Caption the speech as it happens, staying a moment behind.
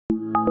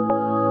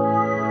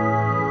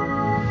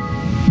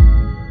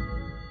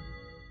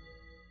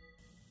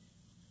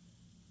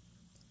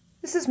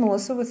This is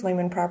Melissa with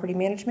Lehman Property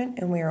Management,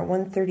 and we are at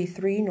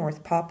 133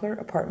 North Poplar,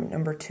 apartment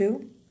number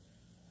 2.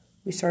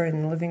 We started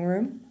in the living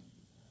room.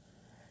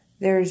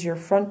 There's your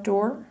front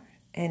door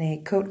and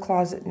a coat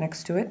closet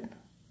next to it.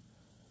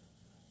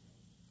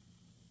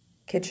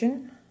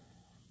 Kitchen,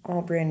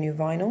 all brand new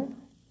vinyl.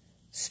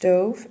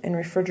 Stove and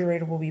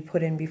refrigerator will be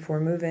put in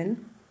before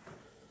move-in.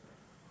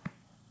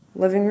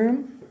 Living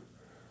room,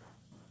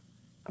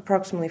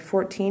 approximately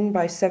 14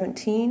 by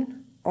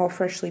 17, all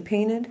freshly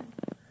painted.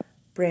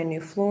 Brand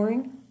new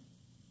flooring.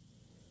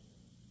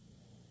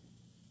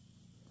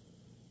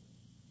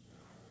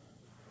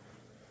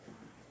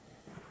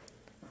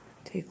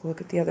 Take a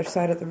look at the other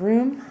side of the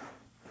room.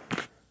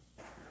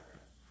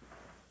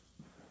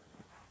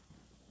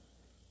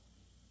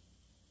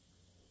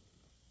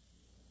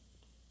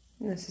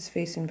 And this is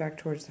facing back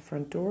towards the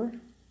front door.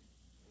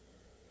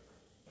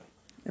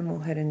 And we'll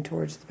head in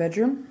towards the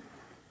bedroom.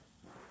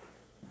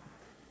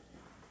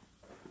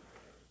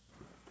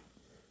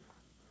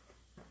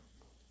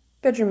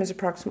 Bedroom is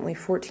approximately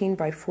 14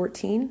 by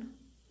 14,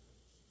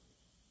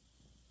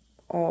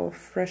 all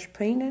fresh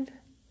painted,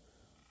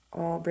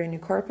 all brand new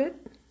carpet.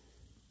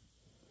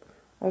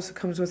 Also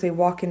comes with a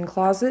walk-in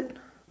closet.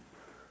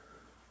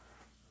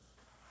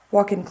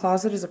 Walk-in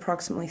closet is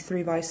approximately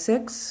 3 by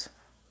 6.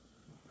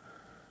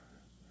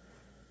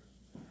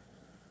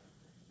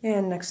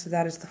 And next to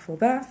that is the full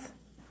bath.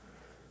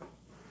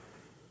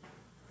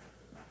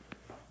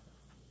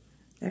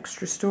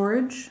 Extra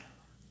storage,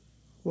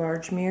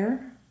 large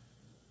mirror.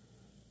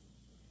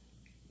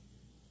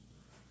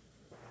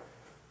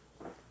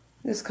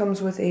 This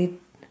comes with a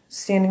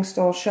standing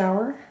stall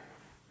shower,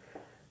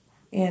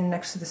 and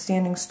next to the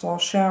standing stall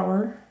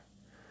shower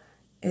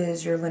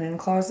is your linen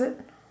closet.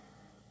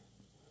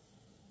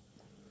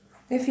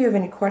 If you have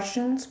any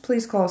questions,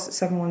 please call us at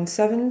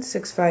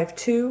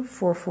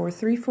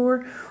 717-652-4434, or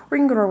you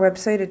can go to our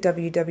website at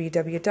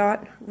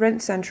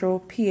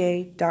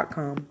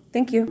www.rentcentralpa.com.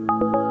 Thank you.